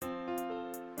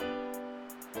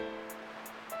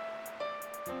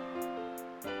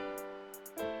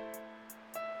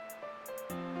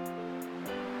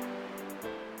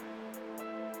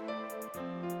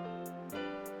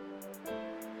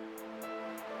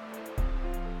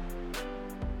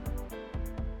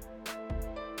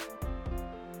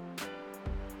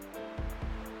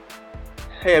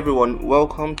Hey everyone,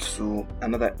 welcome to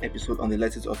another episode on the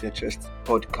Let It Off Your Chest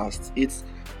podcast. It's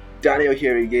Daniel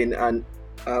here again, and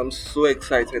I'm so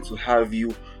excited to have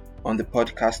you on the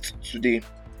podcast today.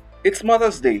 It's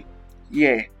Mother's Day.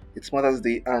 Yeah, it's Mother's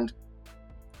Day, and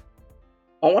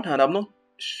on one hand, I'm not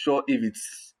sure if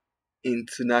it's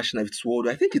international, if it's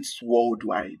worldwide. I think it's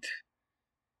worldwide.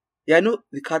 Yeah, I know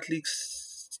the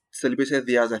Catholics celebrated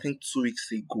theirs, I think 2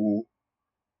 weeks ago.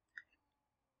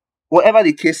 Whatever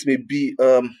the case may be,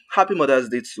 happy Mother's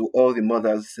Day to all the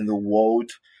mothers in the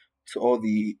world, to all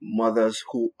the mothers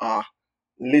who are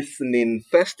listening.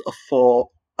 First of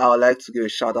all, I would like to give a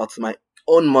shout out to my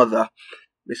own mother,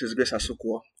 Mrs. Grace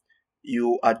Asukwo.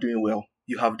 You are doing well.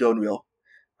 You have done well.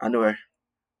 I know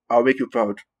I'll make you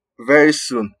proud very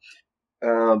soon.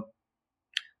 Um,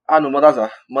 I know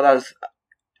mothers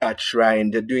are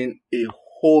trying. They're doing a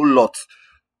whole lot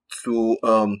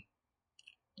to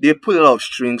they put a lot of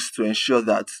strings to ensure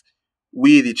that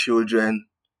we the children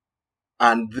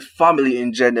and the family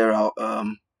in general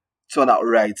turn out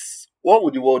right. What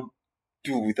would the world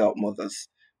do without mothers?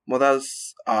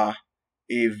 Mothers are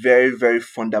a very, very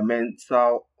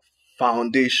fundamental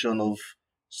foundation of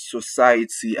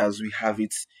society as we have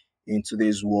it in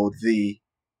today's world. They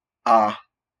are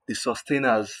the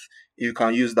sustainers, you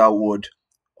can use that word,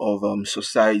 of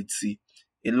society.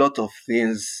 A lot of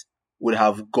things would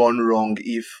have gone wrong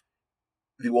if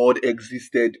the world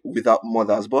existed without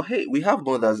mothers. But hey, we have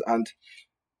mothers, and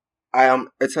I am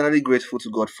eternally grateful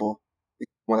to God for the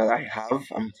mother I have.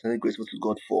 I'm eternally grateful to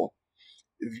God for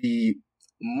the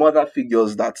mother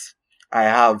figures that I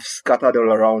have scattered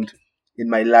all around in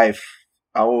my life.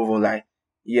 I won't even lie.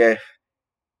 Yeah,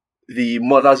 the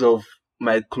mothers of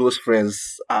my close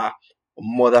friends are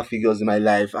mother figures in my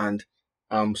life, and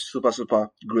I'm super, super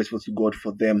grateful to God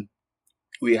for them.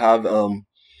 We have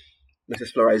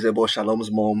Mrs. Flora Isabel Shalom's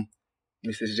mom,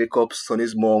 Mrs. Jacobs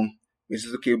Sonny's mom,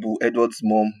 Mrs. Okebu Edward's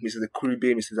mom, Mrs.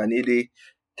 Ekuribe, Mrs. Anede.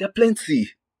 There are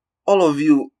plenty. All of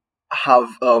you have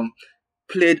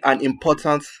played an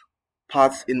important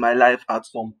part in my life at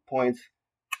some point,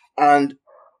 and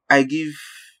I give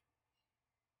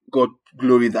God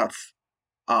glory that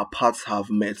our paths have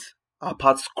met, our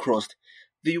paths crossed.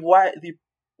 The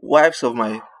wives of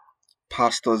my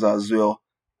pastors as well,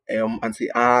 Auntie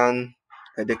Anne,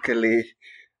 Edekele,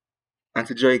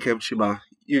 Auntie Joy Kemchima,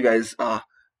 you guys are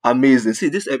amazing. See,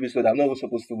 this episode, I'm not even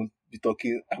supposed to be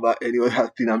talking about any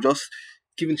other thing. I'm just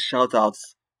giving shout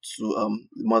outs to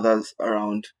the mothers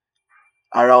around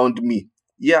me.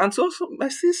 Yeah, and so also my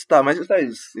sister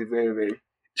is a very, very,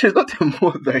 she's not a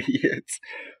mother yet.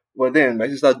 But then my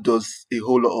sister does a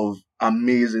whole lot of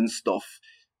amazing stuff.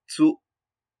 To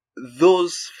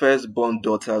those firstborn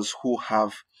daughters who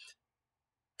have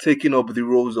taken up the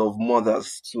roles of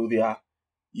mothers to their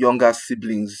younger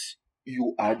siblings,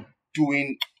 you are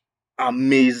doing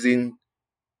amazing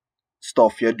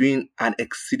stuff. You're doing an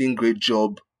exceeding great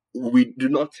job. We do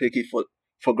not take it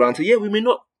for granted. Yeah, we may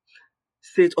not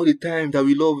say it all the time that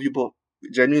we love you, but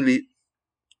genuinely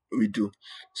we do.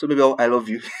 So maybe I love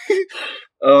you.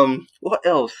 What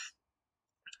else?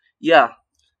 Yeah,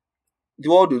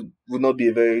 the world would not be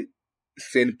a very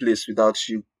sane place without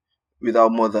you,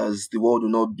 without mothers. The world will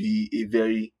not be a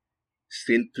very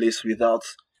sane place without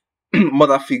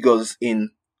mother figures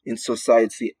in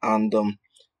society. And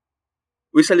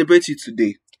we celebrate you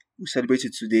today. We celebrate you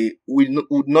today.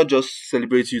 Would not just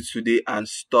celebrate you today and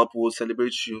stop. We'll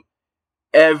celebrate you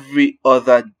every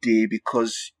other day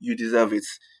because you deserve it.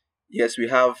 Yes, we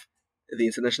have the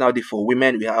International Day for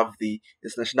Women, we have the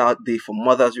International Day for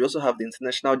Mothers, we also have the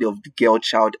International Day of the Girl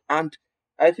Child, and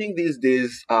I think these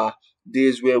days are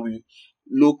days where we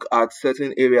look at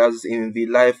certain areas in the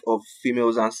life of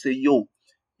females and say, yo,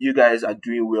 you guys are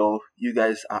doing well, you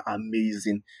guys are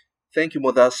amazing. Thank you,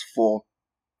 mothers, for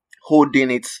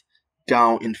holding it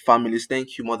down in families.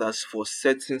 Thank you, mothers, for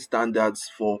setting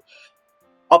standards for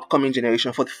upcoming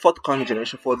generation, for the forthcoming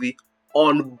generation, for the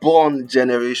unborn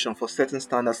generation, for setting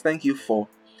standards. Thank you for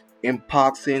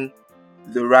imparting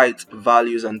the right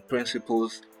values and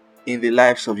principles in the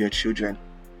lives of your children.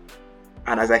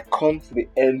 And as I come to the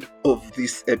end of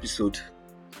this episode,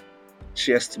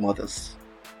 cheers to mothers.